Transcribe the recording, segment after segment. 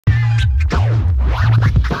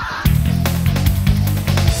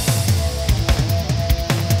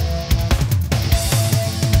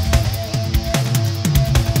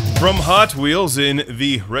From Hot Wheels in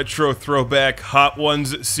the Retro Throwback Hot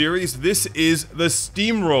Ones series, this is the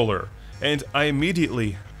Steamroller. And I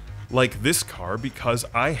immediately like this car because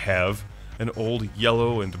I have an old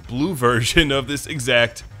yellow and blue version of this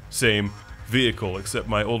exact same vehicle, except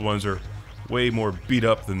my old ones are way more beat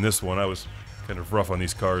up than this one. I was kind of rough on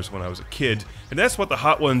these cars when I was a kid, and that's what the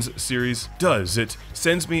Hot Ones series does. It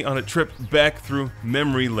sends me on a trip back through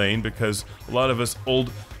memory lane because a lot of us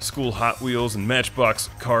old school Hot Wheels and Matchbox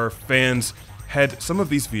car fans had some of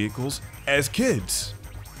these vehicles as kids.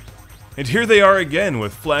 And here they are again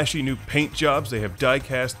with flashy new paint jobs. They have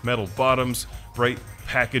die-cast metal bottoms, bright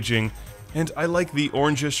packaging, and I like the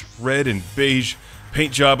orangish red and beige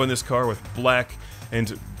paint job on this car with black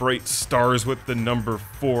and bright stars with the number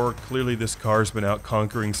 4. Clearly this car's been out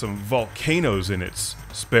conquering some volcanoes in its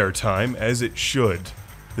spare time, as it should.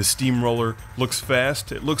 The Steamroller looks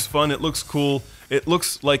fast, it looks fun, it looks cool, it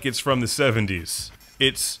looks like it's from the 70s.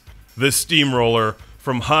 It's the Steamroller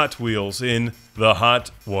from Hot Wheels in the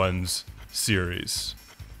Hot Ones series.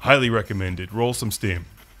 Highly recommended. Roll some steam.